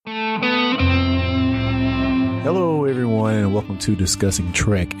Hello, everyone, and welcome to Discussing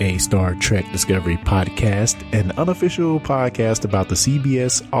Trek, a Star Trek Discovery podcast, an unofficial podcast about the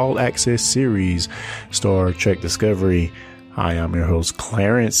CBS All Access series, Star Trek Discovery. Hi, I'm your host,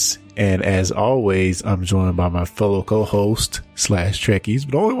 Clarence, and as always, I'm joined by my fellow co-host / Trekkies,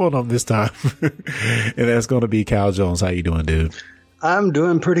 but only one of them this time, and that's going to be Cal Jones. How you doing, dude? I'm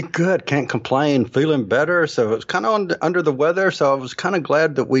doing pretty good. Can't complain. Feeling better. So it was kind of under the weather. So I was kind of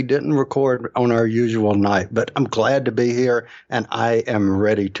glad that we didn't record on our usual night. But I'm glad to be here, and I am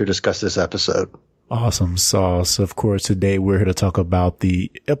ready to discuss this episode. Awesome sauce. Of course, today we're here to talk about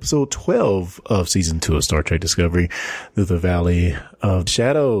the episode 12 of season 2 of Star Trek Discovery, Through the Valley of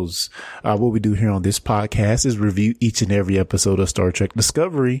Shadows. What we do here on this podcast is review each and every episode of Star Trek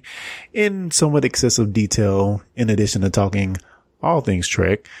Discovery in somewhat excessive detail, in addition to talking all things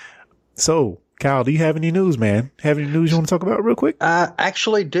Trek. So, Kyle, do you have any news, man? Have any news you want to talk about real quick? I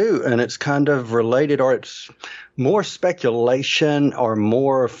actually do, and it's kind of related, or it's more speculation or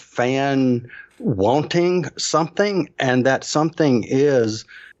more fan wanting something, and that something is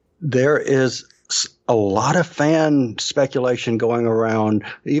there is a lot of fan speculation going around.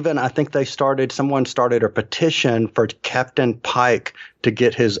 Even I think someone started a petition for Captain Pike to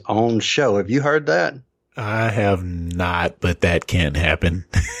get his own show. Have you heard that? I have not, but that can happen.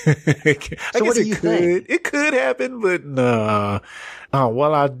 So what do you think? It could happen, but no.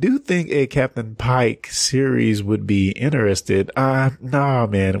 Well, I do think a Captain Pike series would be interested. Nah,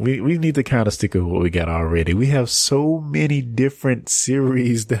 man, we need to kind of stick with what we got already. We have so many different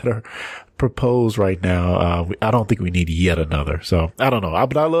series that are proposed right now. I don't think we need yet another. So I don't know.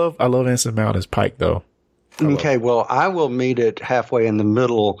 But I love Anson Mount as Pike though. Okay, well, I will meet it halfway in the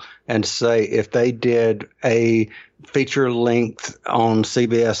middle and say if they did a feature length on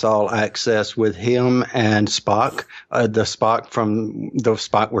CBS All Access with him and Spock, the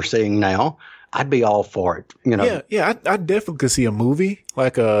Spock we're seeing now, I'd be all for it. You know? Yeah, I definitely could see a movie,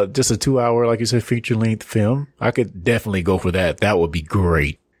 like just a 2-hour, like you said, feature length film. I could definitely go for that. That would be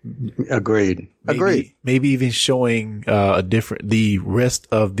great. Agreed. Maybe even showing the rest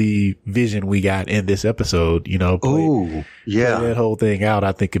of the vision we got in this episode, play that whole thing out.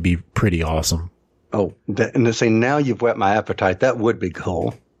 I think it'd be pretty awesome. Oh, and see, now you've whet my appetite. That would be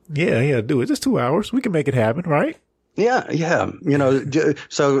cool. Yeah, do it. Just 2 hours. We can make it happen, right? Yeah.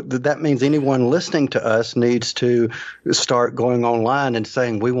 So that means anyone listening to us needs to start going online and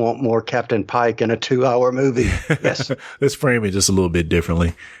saying, we want more Captain Pike in a 2-hour movie. Yes. Let's frame it just a little bit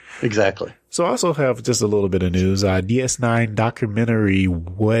differently. Exactly. So I also have just a little bit of news. DS9 documentary,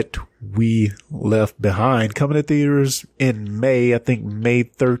 What We Left Behind, coming to theaters in May, I think May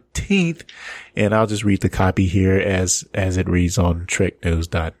 13th. And I'll just read the copy here as it reads on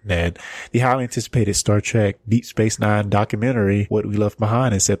treknews.net. The highly anticipated Star Trek Deep Space Nine documentary, What We Left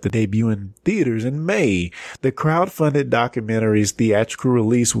Behind, is set to debut in theaters in May. The crowdfunded documentary's theatrical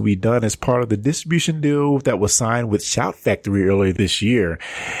release will be done as part of the distribution deal that was signed with Shout Factory earlier this year,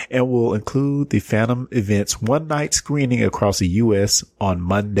 and will include the Phantom Events one-night screening across the U.S. on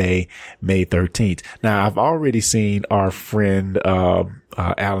Monday, May 13th. Now, I've already seen our friend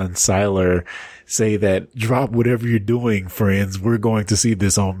Alan Seiler say that, drop whatever you're doing, friends. We're going to see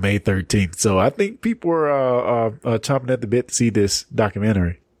this on May 13th. So I think people are chomping at the bit to see this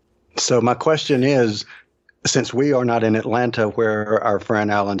documentary. So my question is, since we are not in Atlanta where our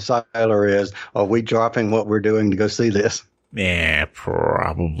friend Alan Seiler is, are we dropping what we're doing to go see this? Yeah,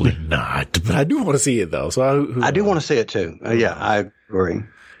 probably not. But I do want to see it though. So I do want to see it too. Yeah, I agree.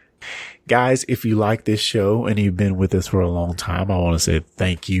 Guys, if you like this show and you've been with us for a long time, I want to say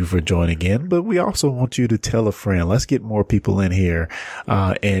thank you for joining in, but we also want you to tell a friend. Let's get more people in here,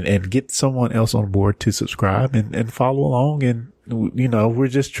 and get someone else on board to subscribe and follow along. And, we're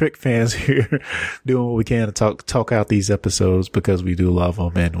just Trek fans here doing what we can to talk out these episodes because we do love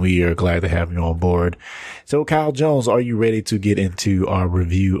them and we are glad to have you on board. So Kyle Jones, are you ready to get into our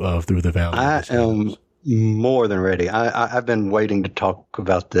review of Through the Valley? I am more than ready. I've been waiting to talk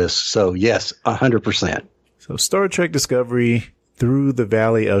about this. So yes, 100%. So Star Trek Discovery, Through the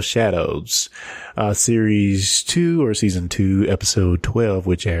Valley of Shadows, series 2 or season 2, episode 12,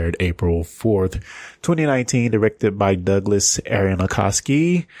 which aired April 4th, 2019, directed by Douglas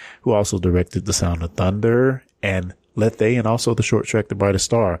Aronofsky, who also directed The Sound of Thunder and Lethe, and also the short track The Brightest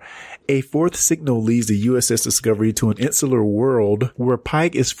Star. A fourth signal leads the USS Discovery to an insular world where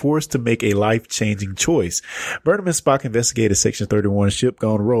Pike is forced to make a life-changing choice. Burnham and Spock investigate a Section 31 ship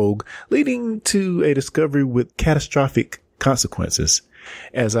gone rogue, leading to a discovery with catastrophic consequences,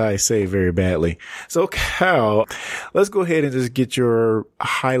 as I say very badly. So, Cal, let's go ahead and just get your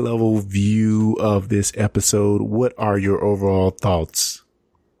high-level view of this episode. What are your overall thoughts?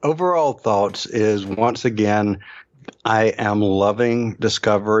 overall thoughts is, once again, I am loving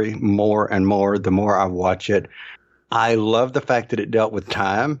Discovery more and more the more I watch it. I love the fact that it dealt with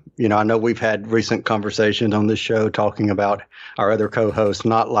time. You know, I know we've had recent conversations on this show talking about our other co-hosts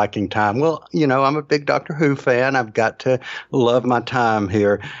not liking time. Well, you know, I'm a big Doctor Who fan. I've got to love my time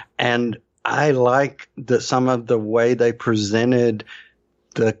here. And I like some of the way they presented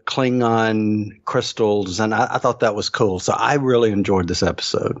the Klingon crystals, and I thought that was cool. So I really enjoyed this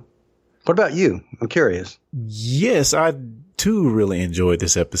episode. What about you? I'm curious. Yes, I too really enjoyed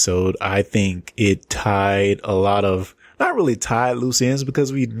this episode. I think it tied a lot of, not really tied loose ends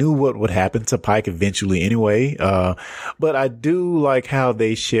because we knew what would happen to Pike eventually anyway. But I do like how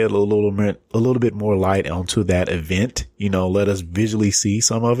they shed a little bit more light onto that event, you know, let us visually see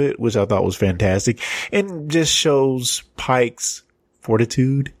some of it, which I thought was fantastic, and just shows Pike's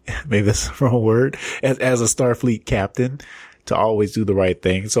fortitude, maybe that's the wrong word, as a Starfleet captain, to always do the right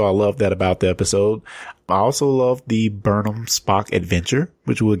thing. So I love that about the episode. I also love the Burnham Spock adventure,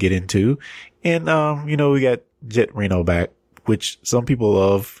 which we'll get into. And, you know, we got Jet Reno back, which some people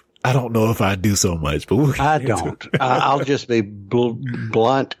love. I don't know if I do so much, but we'll I don't. I'll just be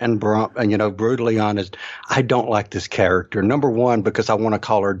blunt and brutally honest. I don't like this character. Number one, because I want to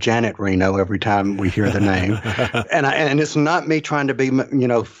call her Janet Reno every time we hear the name, and it's not me trying to be, you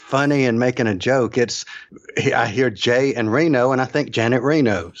know, funny and making a joke. It's I hear Jay and Reno, and I think Janet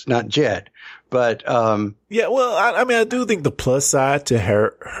Reno's, not Jet. But yeah, well, I mean, I do think the plus side to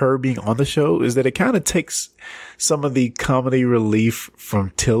her being on the show is that it kind of takes some of the comedy relief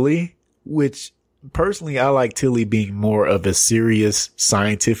from Tilly, which personally I like Tilly being more of a serious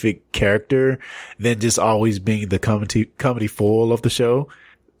scientific character than just always being the comedy foil of the show.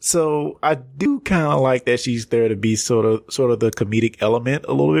 So I do kind of like that she's there to be sort of the comedic element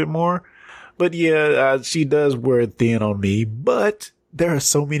a little bit more. But yeah, she does wear thin on me, but there are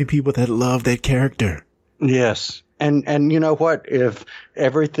so many people that love that character. Yes. And you know what? If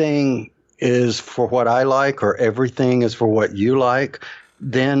everything is for what I like or everything is for what you like,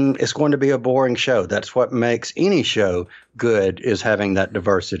 then it's going to be a boring show. That's what makes any show good, is having that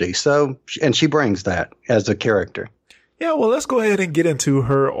diversity. So, and she brings that as a character. Yeah, well, let's go ahead and get into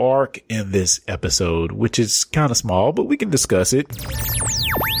her arc in this episode, which is kind of small, but we can discuss it.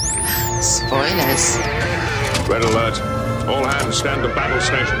 Spoilers. Red alert. All hands stand to battle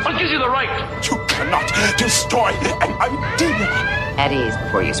stations. What gives you the right? You cannot destroy an idea. At ease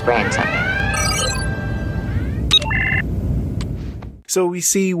before you sprain something. So we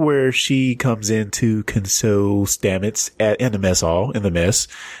see where she comes in to console Stamets in the mess hall,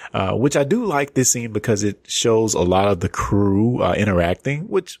 which I do like this scene because it shows a lot of the crew interacting,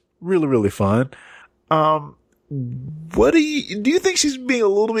 which really, really fun. What do you think she's being a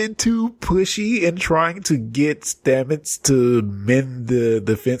little bit too pushy and trying to get Stamets to mend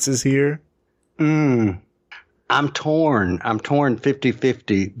the fences here? I'm torn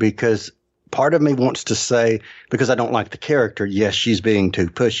 50-50 because part of me wants to say, because I don't like the character, yes, she's being too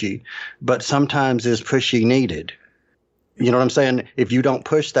pushy, but sometimes is pushy needed? You know what I'm saying? If you don't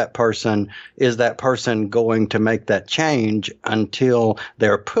push that person, is that person going to make that change until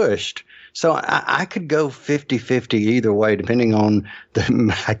they're pushed? So I could go 50-50 either way, depending on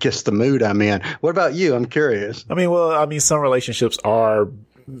the mood I'm in. What about you? I'm curious. I mean, some relationships are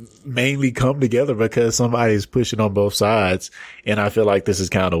mainly come together because somebody's pushing on both sides. And I feel like this is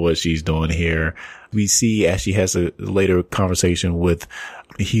kind of what she's doing here. We see as she has a later conversation with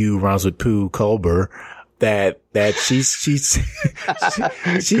Hugh Ransford-Pooh Culber that she's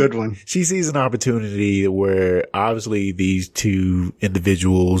good one. She sees an opportunity where obviously these two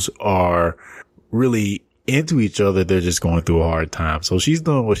individuals are really into each other. They're just going through a hard time. So she's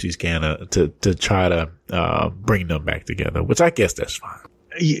doing what she can to try to bring them back together, which I guess that's fine.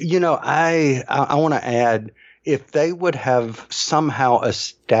 You know, I want to add, if they would have somehow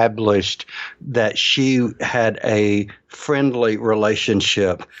established that she had a friendly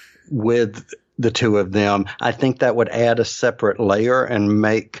relationship with the two of them, I think that would add a separate layer and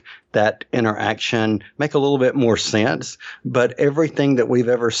make that interaction make a little bit more sense. But everything that we've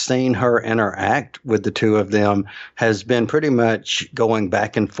ever seen her interact with the two of them has been pretty much going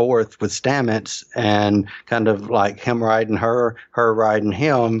back and forth with Stamets and kind of like him riding her riding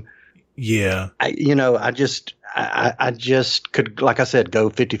him. Yeah. I just could, like I said,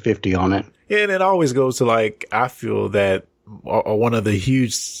 go 50-50 on it. Yeah, and it always goes to, like, I feel that one of the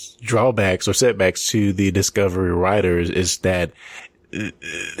huge drawbacks or setbacks to the Discovery writers is that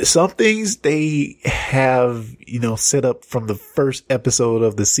some things they have, set up from the first episode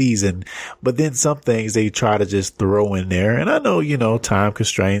of the season. But then some things they try to just throw in there. And I know, time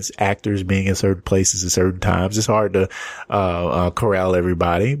constraints, actors being in certain places at certain times. It's hard to, corral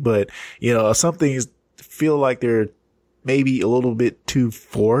everybody. But, some things feel like they're maybe a little bit too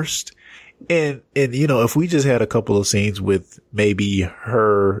forced. And, if we just had a couple of scenes with maybe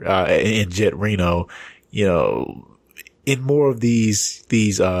her, and Jet Reno, in more of these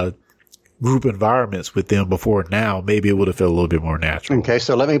group environments with them before now, maybe it would have felt a little bit more natural. Okay,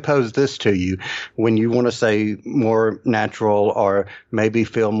 so let me pose this to you. When you want to say more natural or maybe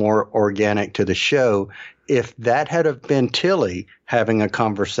feel more organic to the show, if that had have been Tilly having a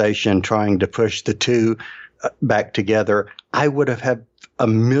conversation trying to push the two back together, I would have had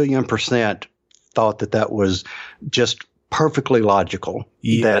 1,000,000% thought that was just perfectly logical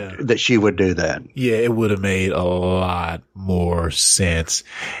that she would do that. Yeah, it would have made a lot more sense.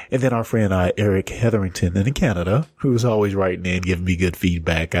 And then our friend Eric Hetherington in Canada, who's always writing in, giving me good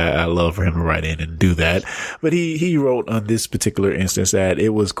feedback. I love for him to write in and do that. But he wrote on this particular instance that it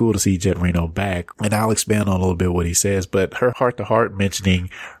was cool to see Jet Reno back. And I'll expand on a little bit what he says, but her heart to heart mentioning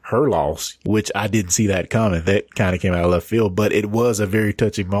her loss, which I didn't see that coming. That kind of came out of left field, but it was a very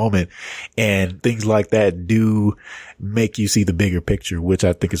touching moment. And things like that do make you see the bigger picture, which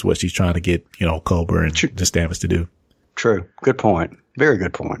I think is what she's trying to get, Culber and Stamets to do. True. Good point. Very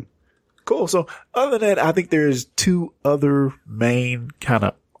good point. Cool. So other than that, I think there's two other main kind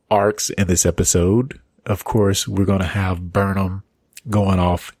of arcs in this episode. Of course, we're going to have Burnham going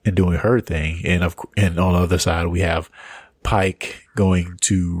off and doing her thing. And on the other side, we have Pike going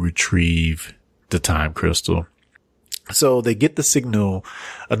to retrieve the time crystal. So they get the signal,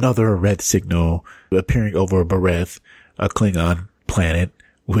 another red signal appearing over Bareth, a Klingon planet,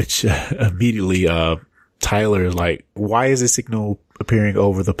 which immediately, Tyler is like, why is this signal appearing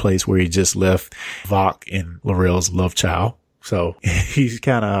over the place where he just left Vok and L'Rell's love child? So he's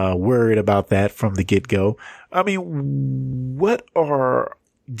kind of worried about that from the get-go. I mean, what are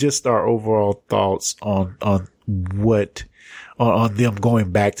just our overall thoughts on them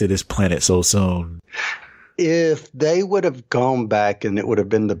going back to this planet so soon? If they would have gone back and it would have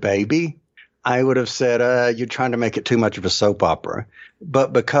been the baby, I would have said, you're trying to make it too much of a soap opera.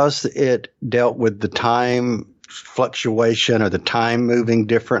 But because it dealt with the time fluctuation or the time moving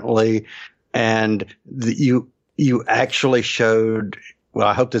differently, and you actually showed, well,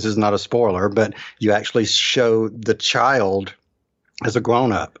 I hope this is not a spoiler, but you actually showed the child as a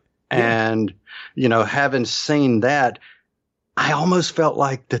grown-up. Yeah. And, having seen that, I almost felt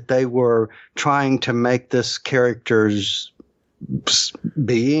like that they were trying to make this character's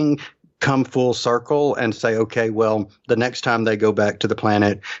being come full circle and say, okay, well, the next time they go back to the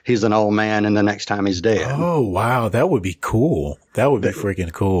planet, he's an old man, and the next time he's dead. Oh, wow. That would be cool. That would be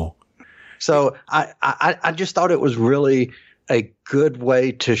freaking cool. So I just thought it was really a good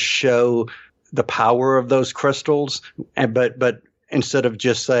way to show the power of those crystals. But instead of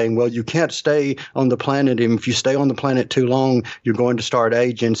just saying, well, you can't stay on the planet, and if you stay on the planet too long, you're going to start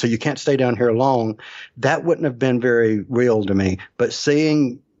aging, so you can't stay down here long. That wouldn't have been very real to me. But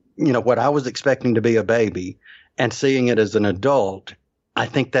seeing, what I was expecting to be a baby and seeing it as an adult, I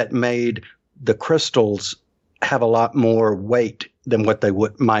think that made the crystals have a lot more weight than what they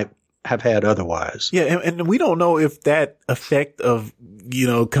might have had otherwise. Yeah, and we don't know if that effect of,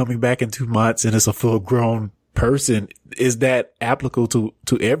 coming back in 2 months and it's a full grown person, is that applicable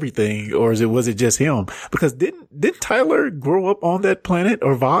to everything, or was it just him? Because didn't Tyler grow up on that planet,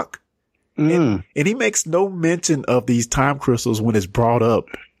 or Vok? And he makes no mention of these time crystals when it's brought up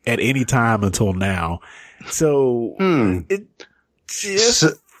at any time until now. So it just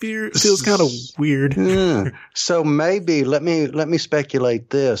feels kind of weird. So maybe let me speculate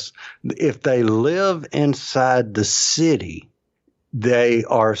this. If they live inside the city, they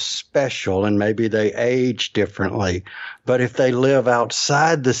are special and maybe they age differently. But if they live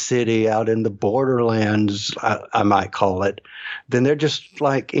outside the city, out in the borderlands, I might call it, then they're just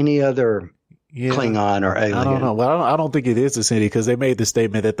like any other Klingon or alien. I don't know. Well, I don't think it is the city, because they made the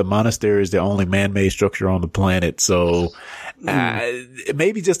statement that the monastery is the only man-made structure on the planet. So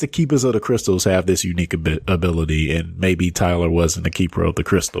maybe just the keepers of the crystals have this unique ability, and maybe Tyler wasn't a keeper of the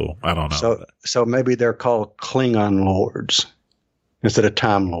crystal. I don't know. So maybe they're called Klingon lords instead of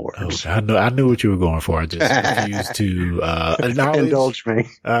time lords. Oh, I knew what you were going for. I just refused to acknowledge. Indulge me.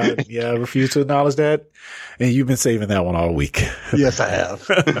 I refuse to acknowledge that. And you've been saving that one all week. Yes, I have.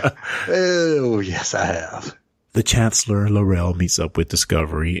 Oh, yes, I have. The Chancellor L'Rell meets up with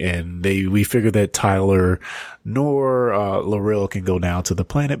Discovery, and we figure that Tyler nor L'Rell can go down to the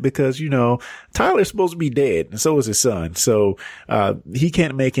planet because, Tyler's supposed to be dead, and so is his son. So he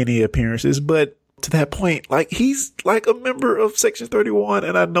can't make any appearances, but to that point, like he's like a member of Section 31,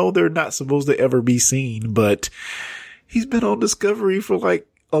 and I know they're not supposed to ever be seen, but he's been on Discovery for like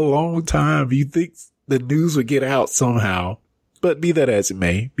a long time. You think the news would get out somehow, but be that as it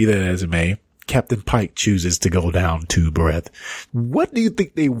may, Captain Pike chooses to go down to Bereth. What do you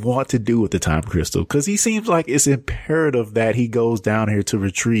think they want to do with the time crystal? Because he seems like it's imperative that he goes down here to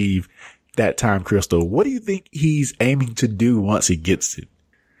retrieve that time crystal. What do you think he's aiming to do once he gets it?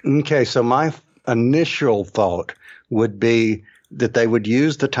 Okay, so my initial thought would be that they would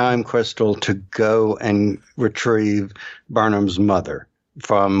use the time crystal to go and retrieve Burnham's mother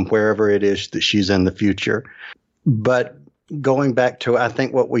from wherever it is that she's in the future. But going back to, I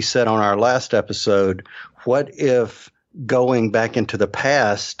think, what we said on our last episode, what if going back into the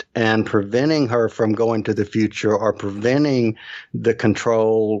past and preventing her from going to the future, or preventing the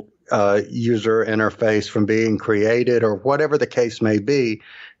control user interface from being created, or whatever the case may be,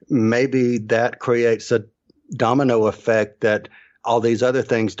 maybe that creates a domino effect that all these other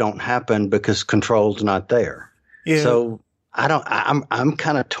things don't happen because control's not there. Yeah. So I'm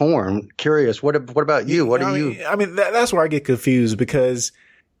kind of torn, curious. What about you? That's where I get confused, because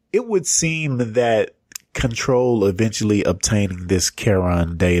it would seem that Control eventually obtaining this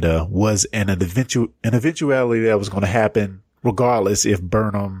Charon data was an eventuality that was going to happen regardless if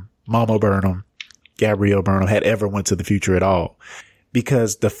Mama Burnham, Gabrielle Burnham, had ever went to the future at all.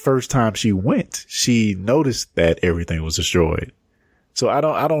 Because the first time she went, she noticed that everything was destroyed. So I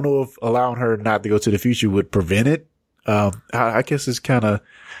don't know if allowing her not to go to the future would prevent it. I guess it's kind of,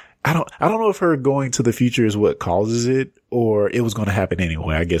 I don't know if her going to the future is what causes it, or it was going to happen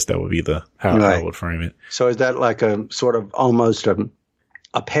anyway. I guess that would be how I would frame it. So is that like a sort of almost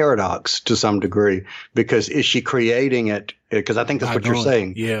a paradox to some degree? Because is she creating it? Because I think that's what you're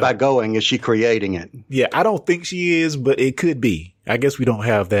saying. Yeah. By going, is she creating it? Yeah, I don't think she is, but it could be. I guess we don't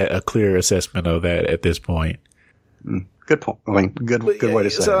have a clear assessment of that at this point. Good point. I mean, good way to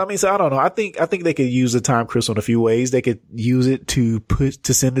say it. So I don't know. I think they could use the time crystal in a few ways. They could use it to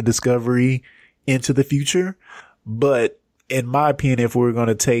send the Discovery into the future. But in my opinion, if we're going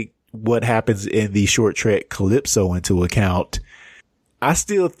to take what happens in the short trek Calypso into account, I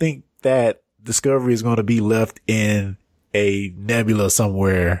still think that Discovery is going to be left in a nebula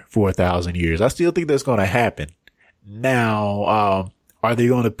somewhere for 1,000 years. I still think that's going to happen. Now, are they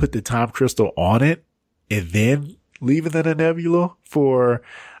going to put the time crystal on it and then leave it in a nebula for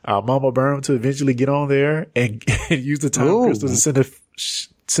Mama Burnham to eventually get on there and use the time crystal to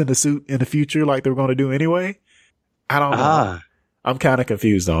send a suit in the future like they're going to do anyway? I don't know. I'm kind of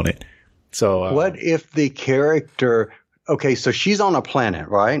confused on it. So, what if the character? Okay, so she's on a planet,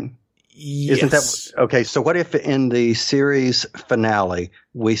 right? Yes. Isn't that okay? So, what if in the series finale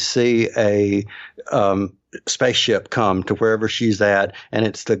we see a spaceship come to wherever she's at, and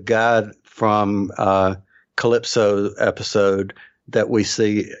it's the guy from Calypso episode that we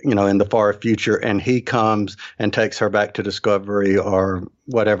see, in the far future, and he comes and takes her back to Discovery or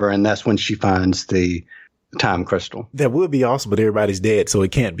whatever, and that's when she finds the time crystal. That would be awesome, but everybody's dead, so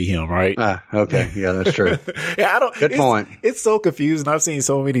it can't be him, right? Okay. Yeah, that's true. Good point. It's so confusing. I've seen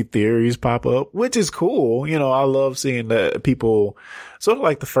so many theories pop up, which is cool. I love seeing that people, sort of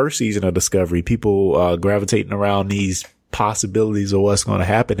like the first season of Discovery, people gravitating around these possibilities of what's going to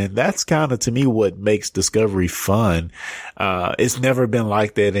happen. And that's kind of, to me, what makes Discovery fun. It's never been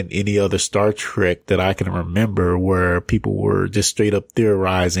like that in any other Star Trek that I can remember, where people were just straight up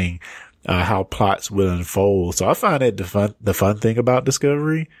theorizing how plots will unfold. So I find that the fun thing about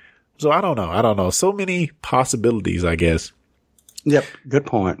Discovery. So I don't know. So many possibilities, I guess. Yep. Good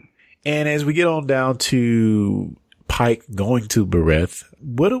point. And as we get on down to Pike going to Bereth,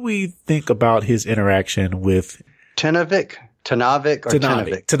 what do we think about his interaction with Tenavik? Tenavik.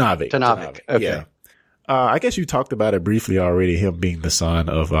 Okay. Yeah. I guess you talked about it briefly already, him being the son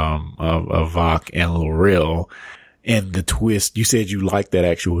of Vok and L'Rell. And the twist, you said you liked that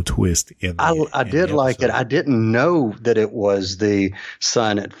actual twist. I did like it. I didn't know that it was the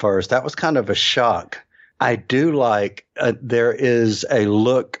son at first. That was kind of a shock. I do like there is a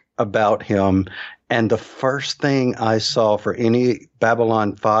look about him. And the first thing I saw for any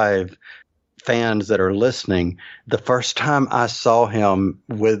Babylon 5 fans that are listening, the first time I saw him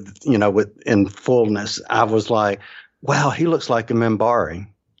with in fullness, I was like, wow, he looks like a Minbari.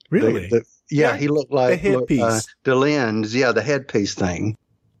 Really? Yeah, he looked like the headpiece. The lens. Yeah, the headpiece thing.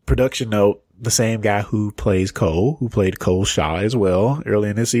 Production note, the same guy who plays Cole, who played Cole Shaw as well early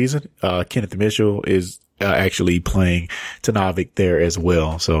in this season. Kenneth Mitchell is actually playing Tenavik there as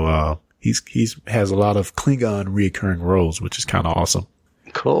well. So he's has a lot of Klingon reoccurring roles, which is kind of awesome.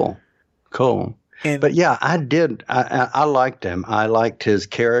 Cool. But yeah, I liked him. I liked his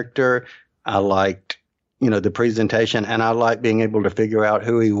character. I liked, the presentation, and I liked being able to figure out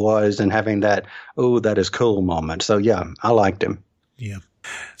who he was and having that, oh, that is cool moment. So yeah, I liked him. Yeah.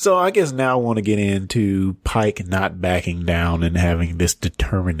 So I guess now I want to get into Pike not backing down and having this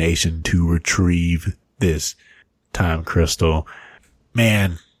determination to retrieve this time crystal.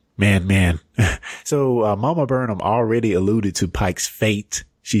 Man. So Mama Burnham already alluded to Pike's fate.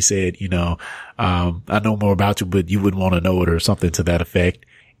 She said, I know more about you, but you wouldn't want to know it, or something to that effect.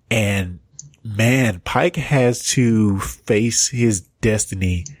 And man, Pike has to face his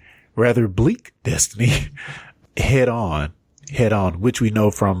destiny, rather bleak destiny, head on, which we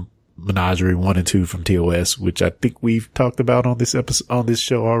know from Menagerie 1 and 2 from TOS, which I think we've talked about on this episode, on this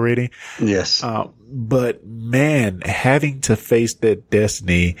show already. Yes. But man, having to face that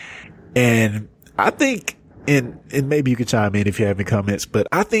destiny, and I think, and maybe you can chime in if you have any comments, but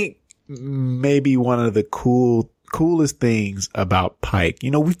I think maybe one of the coolest things about Pike,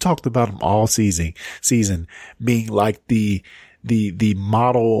 we've talked about him all season being like the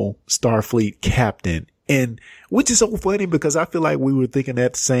model Starfleet captain. And which is so funny because I feel like we were thinking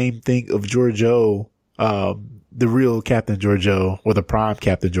that same thing of Georgiou, the real Captain Georgiou, or the prime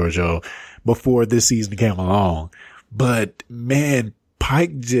Captain Georgiou, before this season came along. But man,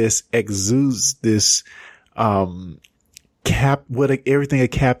 Pike just exudes this, everything a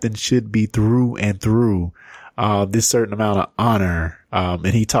captain should be through and through, this certain amount of honor. And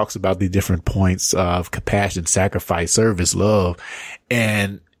he talks about the different points of compassion, sacrifice, service, love.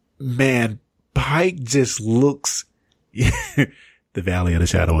 And man, Pike just looks the Valley of the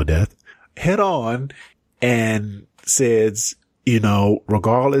Shadow of Death head on and says,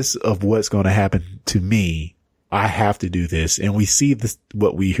 regardless of what's going to happen to me, I have to do this. And we see this,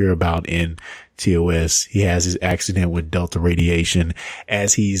 what we hear about in TOS. He has his accident with Delta radiation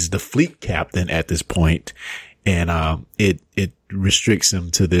as he's the fleet captain at this point. And, it restricts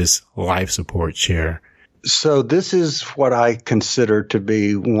him to this life support chair. So this is what I consider to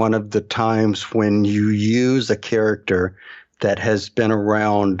be one of the times when you use a character that has been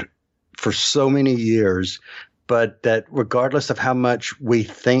around for so many years, but that regardless of how much we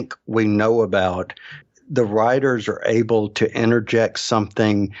think we know about, the writers are able to interject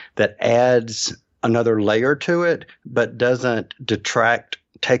something that adds another layer to it, but doesn't detract,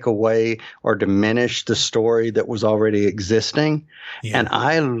 take away, or diminish the story that was already existing. Yeah. And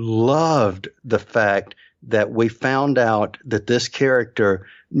I loved the fact that we found out that this character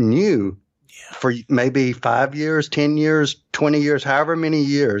knew for maybe 5 years, 10 years, 20 years, however many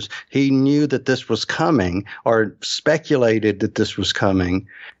years, he knew that this was coming, or speculated that this was coming,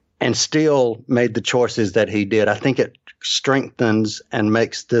 and still made the choices that he did. I think it strengthens and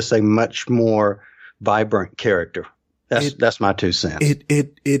makes this a much more vibrant character. That's my 2 cents.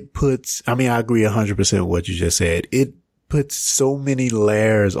 It puts, I agree 100% with what you just said. It puts so many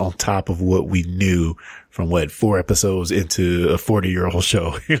layers on top of what we knew from 4 episodes into a 40-year-old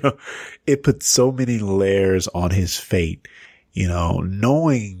show. It puts so many layers on his fate,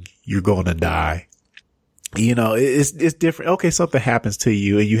 knowing you're going to die. It's different. Okay, something happens to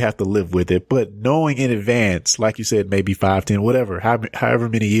you and you have to live with it, but knowing in advance, like you said, maybe 5, 10, whatever, however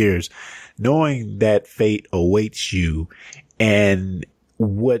many years, knowing that fate awaits you, and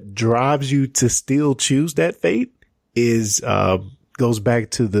what drives you to still choose that fate is, goes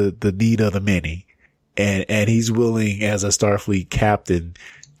back to the need of the many. And he's willing as a Starfleet captain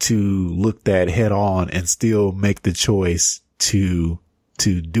to look that head on and still make the choice to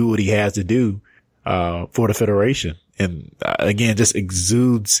do what he has to do, for the Federation. And again, just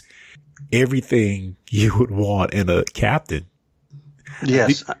exudes everything you would want in a captain.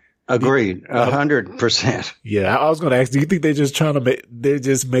 Yes. Agreed. 100%. Yeah. I was going to ask, do you think they're just they're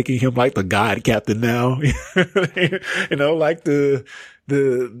just making him like the God captain now? Like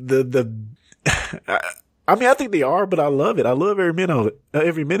I think they are, but I love it. I love every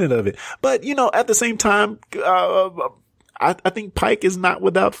minute of it. But, at the same time, I think Pike is not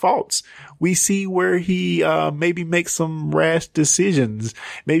without faults. We see where he, maybe makes some rash decisions.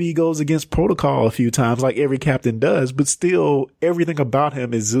 Maybe he goes against protocol a few times like every captain does, but still everything about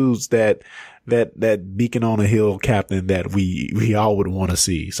him exudes that beacon on a hill captain that we all would want to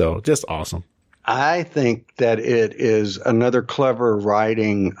see. So just awesome. I think that it is another clever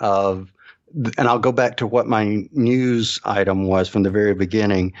writing of, and I'll go back to what my news item was from the very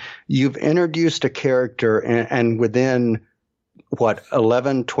beginning. You've introduced a character and within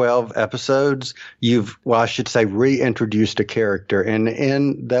 11, 12 episodes, I should say reintroduced a character. And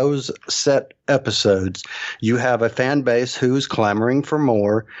in those set episodes, you have a fan base who's clamoring for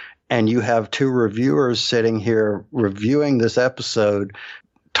more, and you have 2 reviewers sitting here reviewing this episode,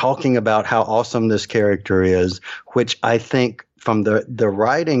 talking about how awesome this character is, which I think from the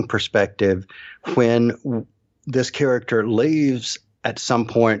writing perspective, when this character leaves at some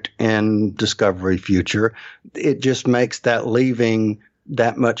point in Discovery Future, it just makes that leaving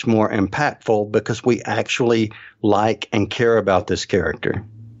that much more impactful because we actually like and care about this character.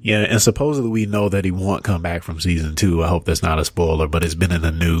 Yeah, and supposedly we know that he won't come back from season 2. I hope that's not a spoiler, but it's been in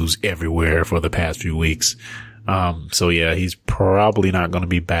the news everywhere for the past few weeks. So yeah, he's probably not going to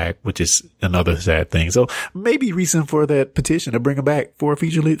be back, which is another sad thing. So maybe reason for that petition to bring him back for a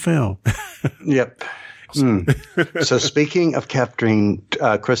feature-length film. Yep. So speaking of capturing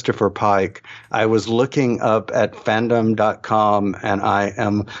Christopher Pike, I was looking up at fandom.com and I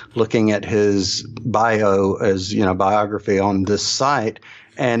am looking at his bio as, biography on this site.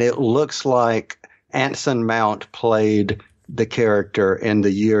 And it looks like Anson Mount played the character in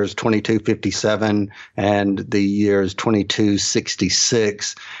the years 2257 and the years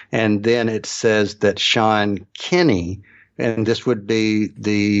 2266. And then it says that Sean Kinney, and this would be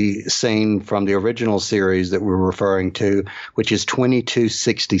the scene from the original series that we're referring to, which is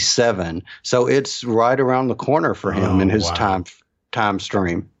 2267. So it's right around the corner for him in his time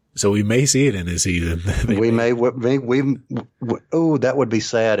stream. So we may see it in this season. That would be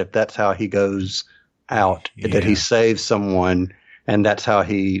sad if that's how he goes out, that he saves someone and that's how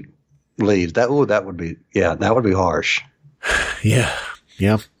he leaves. That would be harsh. Yeah.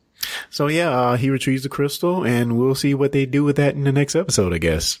 So he retrieves the crystal and we'll see what they do with that in the next episode, I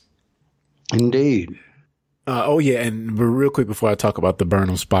guess. Indeed. And real quick before I talk about the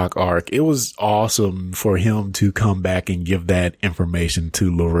Burnham Spock arc, it was awesome for him to come back and give that information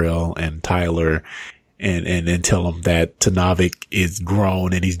to L'Rell and Tyler and then tell them that Tenavik is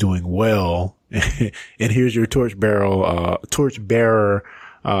grown and he's doing well. And here's your torchbearer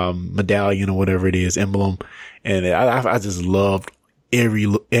medallion or whatever it is, emblem. And I just loved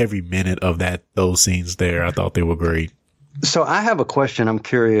every minute of those scenes there. I thought they were great. So I have a question. I'm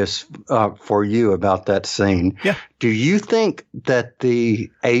curious for you about that scene. Yeah. Do you think that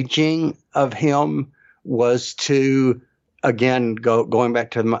the aging of him was to, again, going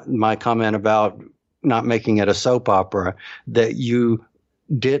back to my comment about not making it a soap opera, that you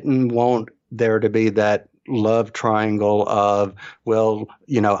didn't want there to be that love triangle of,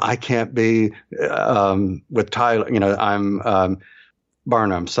 I can't be with Tyler. I'm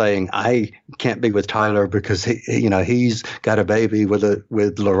Burnham saying I can't be with Tyler because he's got a baby with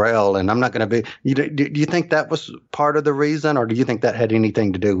L'Rell and I'm not going to be. Do you think that was part of the reason, or do you think that had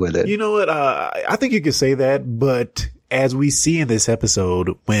anything to do with it? You know what? I think you could say that, but as we see in this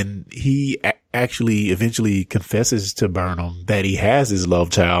episode, when he actually eventually confesses to Burnham that he has his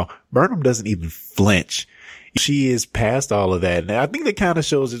love child, Burnham doesn't even flinch. She is past all of that. And I think that kind of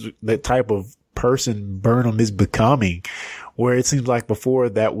shows the type of person Burnham is becoming, where it seems like before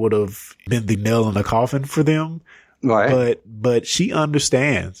that would have been the nail in the coffin for them. Right. But she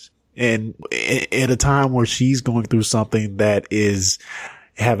understands. And at a time where she's going through something that is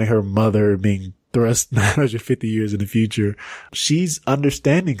having her mother being thrust 950 years in the future, she's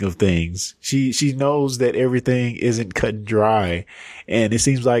understanding of things. She knows that everything isn't cut and dry, and it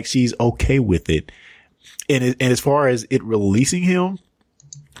seems like she's okay with it. And as far as it releasing him,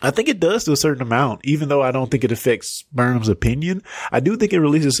 I think it does to a certain amount, even though I don't think it affects Burnham's opinion. I do think it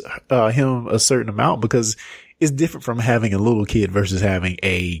releases him a certain amount because it's different from having a little kid versus having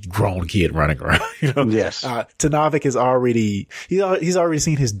a grown kid running around. Yes. Tenavik he's already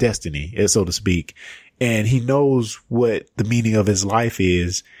seen his destiny, so to speak, and he knows what the meaning of his life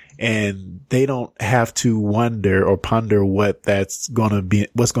is. And they don't have to wonder or ponder what's going to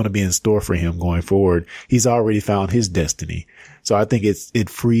be in store for him going forward. He's already found his destiny. So I think it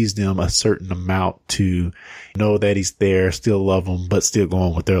frees them a certain amount to know that he's there, still love them, but still go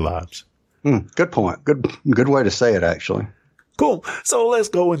on with their lives. Good point. Good way to say it, actually. Cool. So let's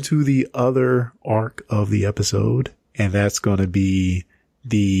go into the other arc of the episode, and that's going to be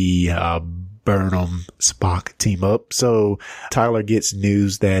the Burnham Spock team up. So Tyler gets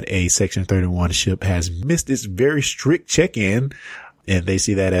news that a Section 31 ship has missed its very strict check-in, and they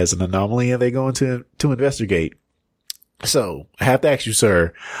see that as an anomaly, and they go into to investigate. So I have to ask you,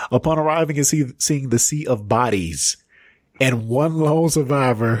 sir, upon arriving and seeing the sea of bodies and one lone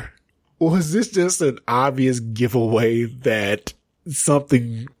survivor, was this just an obvious giveaway that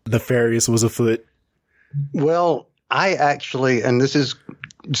something nefarious was afoot? Well, I actually, and this is,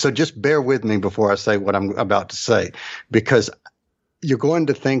 so just bear with me before I say what I'm about to say, because you're going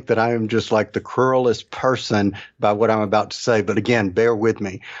to think that I am just like the cruelest person by what I'm about to say. But again, bear with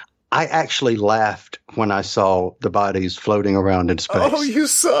me. I actually laughed when I saw the bodies floating around in space. Oh, you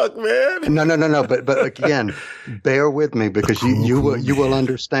suck, man. No. But again, bear with me because you will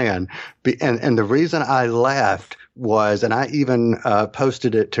understand. And the reason I laughed was, and I even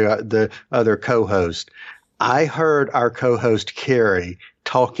posted it to the other co-host. I heard our co-host Carrie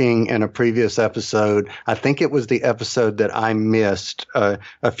talking in a previous episode. I think it was the episode that I missed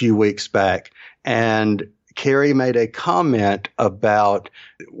a few weeks back, and Carrie made a comment about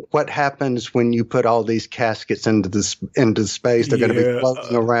what happens when you put all these caskets into space. They're going to be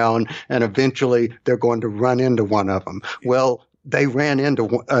floating around, and eventually they're going to run into one of them. Well, they ran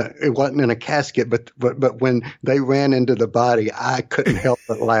into it wasn't in a casket, but when they ran into the body, I couldn't help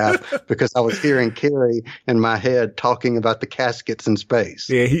but laugh because I was hearing Carrie in my head talking about the caskets in space.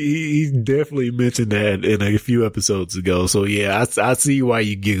 Yeah, he definitely mentioned that in a few episodes ago. So yeah, I see why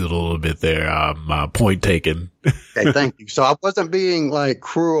you giggled a little bit there. Point taken. Okay, thank you. So I wasn't being like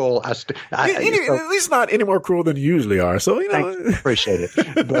cruel. At least not any more cruel than you usually are. So appreciate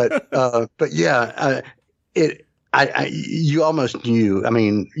it. But yeah, you almost knew. I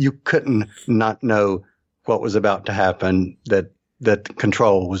mean, you couldn't not know what was about to happen, that the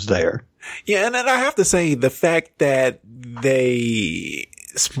control was there. Yeah, and I have to say, the fact that they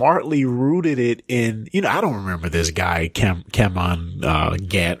smartly rooted it in, I don't remember this guy, Kamon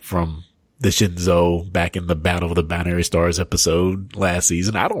Gant from the Shinzo back in the Battle of the Binary Stars episode last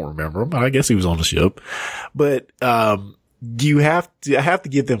season. I don't remember him. I guess he was on the ship. But I have to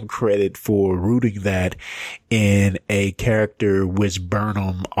give them credit for rooting that in a character which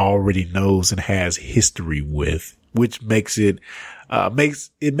Burnham already knows and has history with, which makes it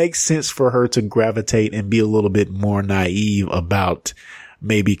makes sense for her to gravitate and be a little bit more naive about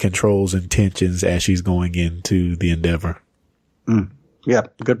maybe Control's intentions as she's going into the Endeavor. Yeah,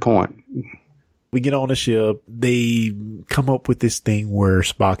 good point. We get on the ship. They come up with this thing where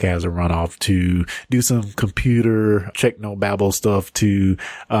Spock has a runoff to do some computer techno-babble stuff to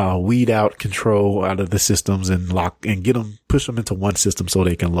weed out Control out of the systems and push them into one system so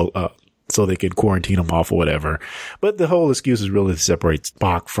they can quarantine them off or whatever. But the whole excuse is really to separate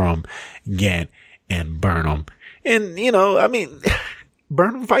Spock from Gant and Burnham. And,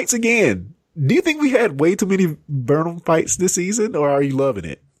 Burnham fights again. Do you think we had way too many Burnham fights this season, or are you loving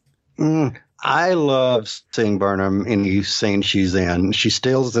it? I love seeing Burnham in the scene she's in. She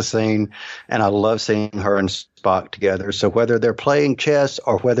steals the scene, and I love seeing her and Spock together. So whether they're playing chess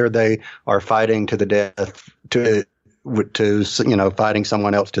or whether they are fighting to the death, to fighting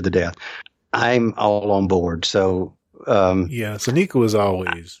someone else to the death, I'm all on board. So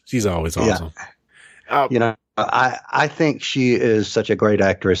Sonequa she's always awesome. Yeah. I think she is such a great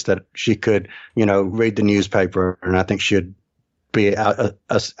actress that she could, read the newspaper, and I think she'd be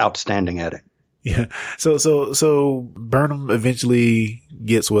outstanding at it. Yeah. So Burnham eventually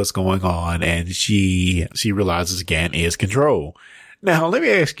gets what's going on, and she realizes Gant is Control. Now, let me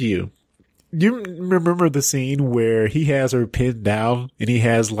ask you, do you remember the scene where he has her pinned down and he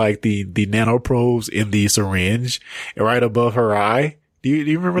has like the nanoprobes in the syringe right above her eye? Do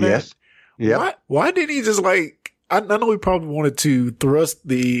you remember that? Yes. Yeah. Why didn't he just I know he probably wanted to thrust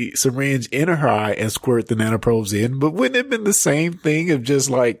the syringe in her eye and squirt the nanoprobes in, but wouldn't it have been the same thing of just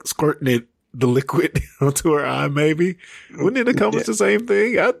squirting the liquid onto her eye, maybe? Wouldn't it have come with the same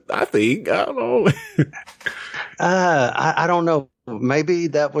thing? I think. I don't know. I don't know. Maybe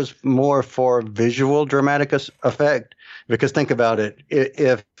that was more for visual dramatic effect, because think about it.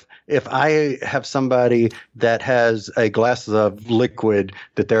 If I have somebody that has a glass of liquid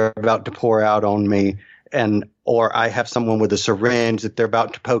that they're about to pour out on me, or I have someone with a syringe that they're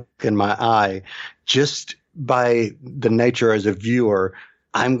about to poke in my eye, just by the nature as a viewer,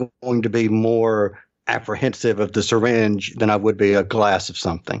 I'm going to be more apprehensive of the syringe than I would be a glass of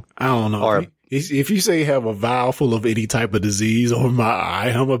something. I don't know. Or if you say you have a vial full of any type of disease over my eye,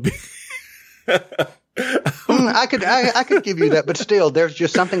 I'm a big... I could give you that, but still, there's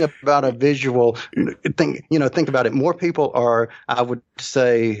just something about a visual thing. Think about it. More people are, I would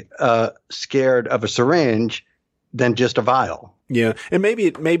say, scared of a syringe than just a vial. Yeah, and maybe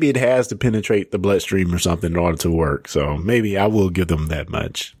it has to penetrate the bloodstream or something in order to work. So maybe I will give them that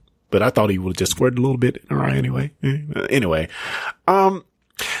much. But I thought he would have just squirted a little bit in her eye anyway. Anyway,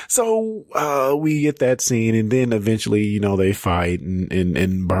 so we get that scene, and then eventually, they fight,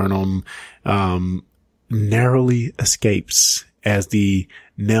 and Burnham narrowly escapes as the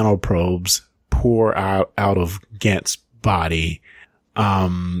nanoprobes pour out of Gant's body.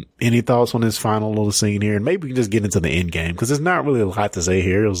 Any thoughts on this final little scene here? And maybe we can just get into the end game, because there's not really a lot to say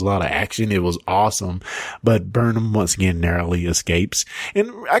here. It was a lot of action. It was awesome, but Burnham once again narrowly escapes. And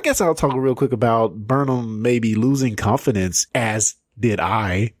I guess I'll talk real quick about Burnham maybe losing confidence as did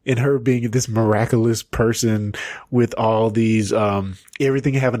I, and her being this miraculous person with all these,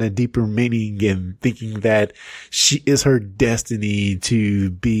 everything having a deeper meaning and thinking that she is her destiny to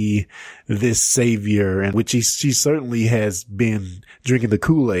be this savior, and which she certainly has been drinking the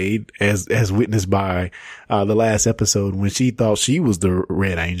Kool-Aid as witnessed by, the last episode when she thought she was the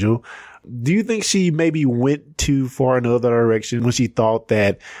Red Angel. Do you think she maybe went too far in the other direction when she thought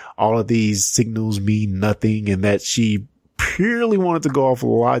that all of these signals mean nothing and that she purely wanted to go off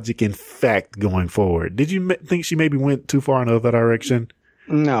logic and fact going forward? Did you think she maybe went too far in the other direction?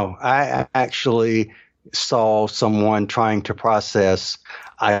 No, I actually saw someone trying to process,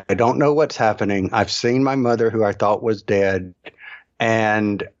 I don't know what's happening. I've seen my mother, who I thought was dead,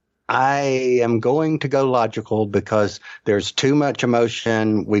 and I am going to go logical because there's too much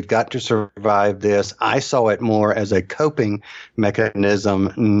emotion. We've got to survive this. I saw it more as a coping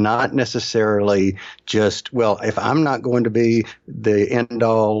mechanism, not necessarily just, well, if I'm not going to be the end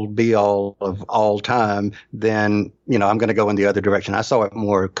all be all of all time, then, I'm going to go in the other direction. I saw it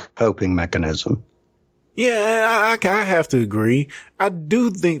more coping mechanism. Yeah, I have to agree. I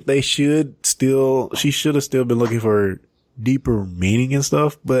do think she should have still been looking for deeper meaning and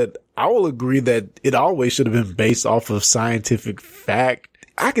stuff, but I will agree that it always should have been based off of scientific fact.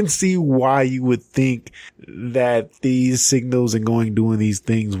 I can see why you would think that these signals and doing these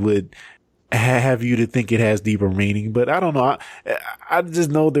things would have you to think it has deeper meaning, but I don't know. I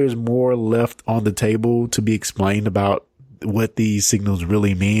just know there's more left on the table to be explained about what these signals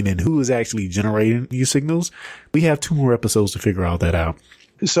really mean and who is actually generating these signals. We have 2 more episodes to figure all that out.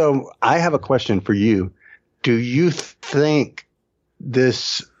 So I have a question for you. Do you think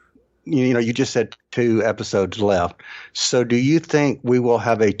this, you just said 2 episodes left. So do you think we will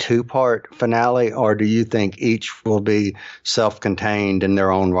have a 2-part finale, or do you think each will be self-contained in their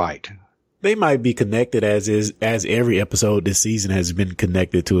own right? They might be connected as every episode this season has been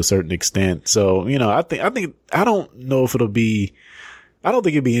connected to a certain extent. So, I don't know if I don't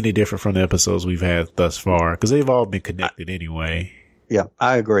think it'd be any different from the episodes we've had thus far, because they've all been connected anyway. Yeah,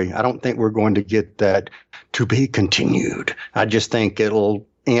 I agree. I don't think we're going to get that to be continued. I just think it'll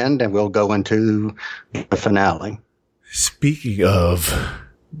end and we'll go into the finale. Speaking of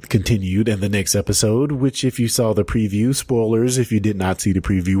continued and the next episode, which if you saw the preview, spoilers, if you did not see the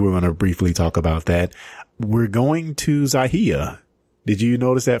preview, we're going to briefly talk about that. We're going to Zahia. Did you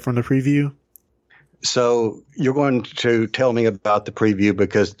notice that from the preview? So you're going to tell me about the preview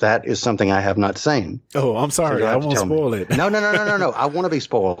because that is something I have not seen. Oh, I'm sorry. I won't spoil it. No. I want to be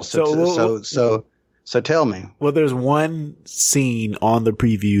spoiled. So tell me. Well, there's one scene on the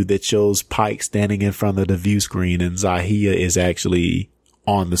preview that shows Pike standing in front of the view screen and Zahia is actually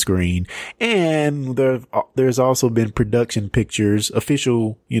on the screen. And there's also been production pictures,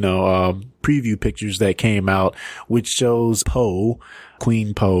 official, preview pictures that came out, which shows Poe,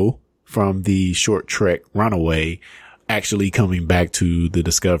 Queen Poe, from the short trek Runaway, actually coming back to the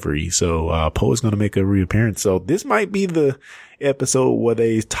Discovery. So, Poe is going to make a reappearance. So this might be the episode where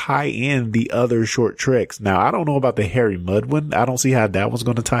they tie in the other short treks. Now, I don't know about the Harry Mudd one. I don't see how that one's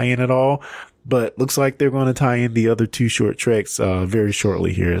going to tie in at all, but looks like they're going to tie in the other 2 short treks, very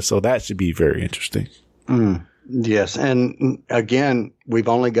shortly here. So that should be very interesting. Yes. And again, we've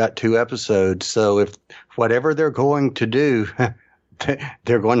only got 2 episodes. So if whatever they're going to do,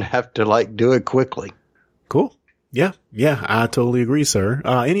 they're going to have to do it quickly. Cool. Yeah, I totally agree, sir.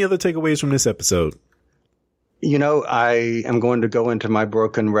 Any other takeaways from this episode? I am going to go into my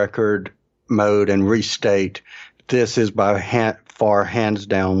broken record mode and restate this is by far, hands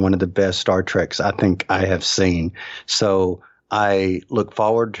down, one of the best Star Treks I think I have seen. So I look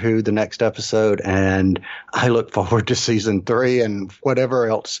forward to the next episode, and I look forward to season 3 and whatever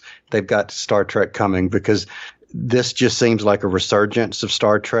else they've got Star Trek coming, because this just seems like a resurgence of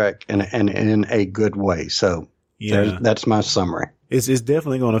Star Trek and in a good way. So yeah, that's my summary. It's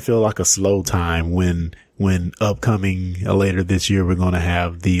definitely going to feel like a slow time when upcoming later this year, we're going to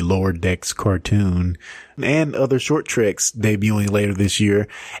have the Lower Decks cartoon and other short treks debuting later this year,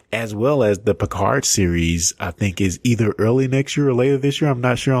 as well as the Picard series. I think is either early next year or later this year. I'm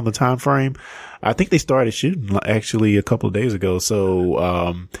not sure on the time frame. I think they started shooting actually a couple of days ago.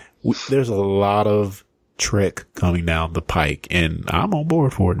 So, there's a lot of Trek coming down the pike, and I'm on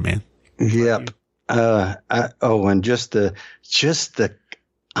board for it, man. Yep. And just the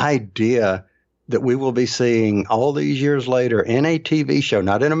idea that we will be seeing all these years later in a TV show,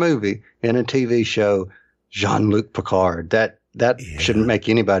 not in a movie, in a TV show, Jean-Luc Picard. That shouldn't make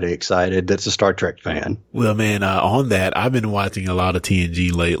anybody excited that's a Star Trek fan. Well, man, on that, I've been watching a lot of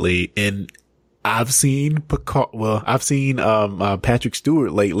TNG lately, and I've seen Picard. Well, I've seen Patrick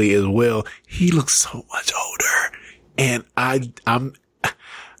Stewart lately as well. He looks so much older. And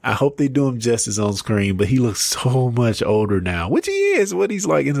I hope they do him justice on screen, but he looks so much older now, which he is. What, he's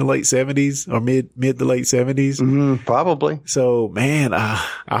like in the late 70s or mid to late 70s? Probably. So, man, I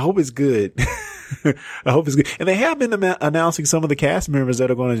hope it's good. I hope it's good. And they have been announcing some of the cast members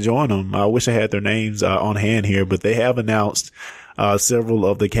that are going to join them. I wish I had their names on hand here, but they have announced several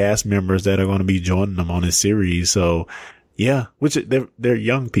of the cast members that are going to be joining them on this series. So, yeah, which they're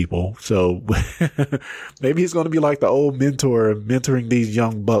young people. So maybe he's going to be like the old mentor mentoring these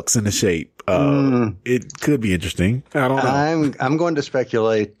young bucks into shape. It could be interesting. I don't know. I'm going to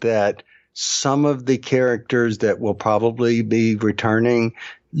speculate that some of the characters that will probably be returning,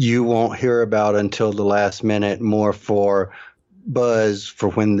 you won't hear about until the last minute, more for buzz for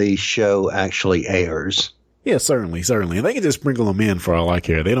when the show actually airs. Yeah, certainly. And they can just sprinkle them in for all I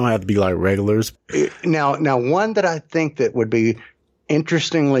care. They don't have to be like regulars. Now, one that I think that would be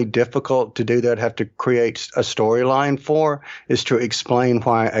interestingly difficult to do, that I'd have to create a storyline for, is to explain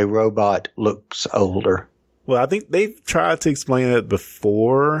why a robot looks older. Well, I think they've tried to explain it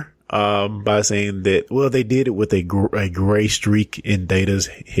before by saying that, well, they did it with a gray streak in Data's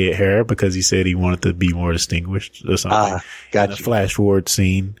hair because he said he wanted to be more distinguished or something. Gotcha. In a flash forward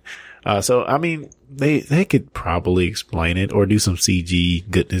scene. So, I mean, they could probably explain it or do some CG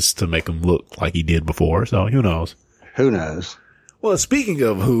goodness to make him look like he did before. So who knows? Who knows? Well, speaking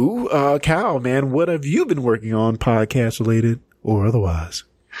of Cal, man, what have you been working on, podcast related or otherwise?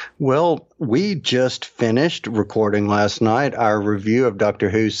 Well, we just finished recording last night our review of Doctor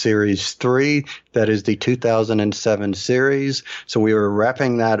Who Series 3. That is the 2007 series. So we were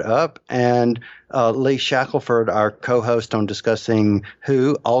wrapping that up. And Lee Shackelford, our co-host on Discussing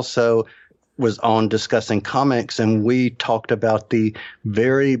Who, also was on Discussing Comics. And we talked about the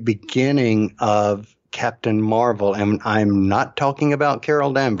very beginning of Captain Marvel, and I'm not talking about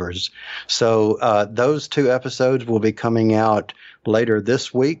Carol Danvers. So those two episodes will be coming out later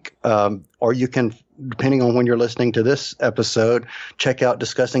this week, or you can, depending on when you're listening to this episode, check out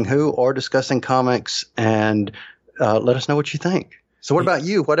Discussing Who or Discussing Comics and let us know what you think. So what about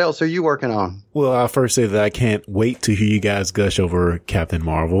you? What else are you working on? Well, I'll first say that I can't wait to hear you guys gush over Captain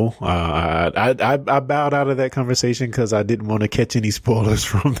Marvel. I bowed out of that conversation because I didn't want to catch any spoilers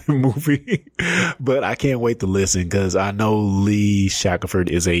from the movie, but I can't wait to listen because I know Lee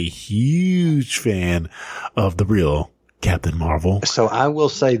Shackelford is a huge fan of the real Captain Marvel. So I will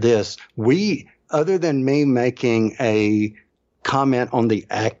say this. Other than me making a comment on the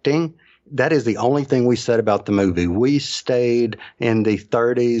acting, that is the only thing we said about the movie. We stayed in the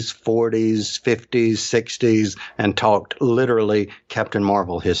 30s, 40s, 50s, 60s, and talked literally Captain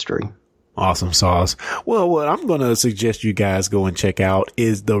Marvel history. Awesome sauce. Well, what I'm going to suggest you guys go and check out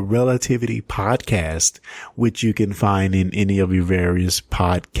is the Relativity Podcast, which you can find in any of your various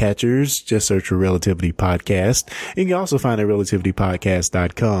podcatchers. Just search for Relativity Podcast. And you can also find it at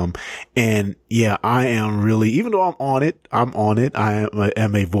relativitypodcast.com. And yeah, I am really, even though I'm on it. I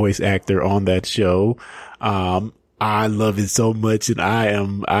am a voice actor on that show. I love it so much, and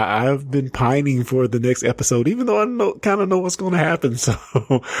I've been pining for the next episode, even though I kind of know what's going to happen. So,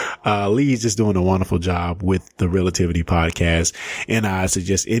 Lee's just doing a wonderful job with the Relativity Podcast. And I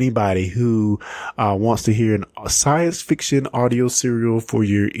suggest anybody who, wants to hear a science fiction audio serial for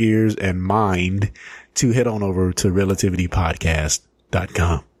your ears and mind to head on over to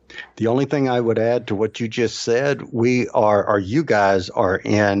relativitypodcast.com. The only thing I would add to what you just said, you guys are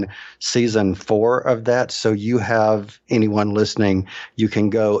in season 4 of that. So you have anyone listening, you can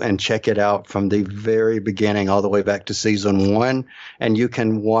go and check it out from the very beginning all the way back to season 1. And you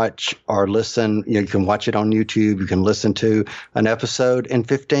can watch or listen. You can watch it on YouTube. You can listen to an episode in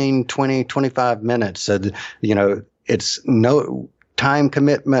 15, 20, 25 minutes. So, it's no time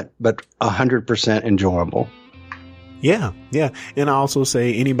commitment, but 100% enjoyable. Yeah. And I also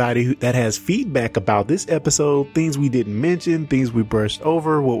say anybody that has feedback about this episode, things we didn't mention, things we brushed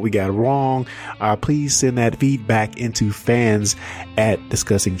over, what we got wrong, please send that feedback into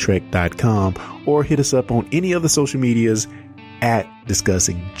fans@discussingtrek.com or hit us up on any of the social medias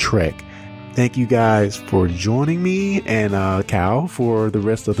 @discussingtrek. Thank you guys for joining me and Cal, for the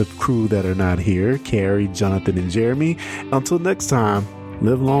rest of the crew that are not here, Carrie, Jonathan, and Jeremy. Until next time,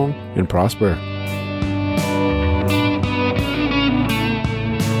 live long and prosper.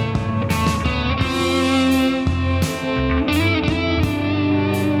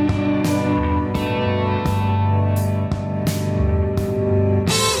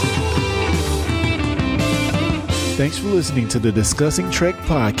 Thanks for listening to the Discussing Trek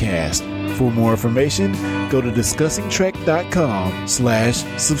podcast. For more information, go to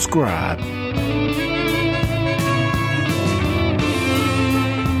discussingtrek.com/subscribe.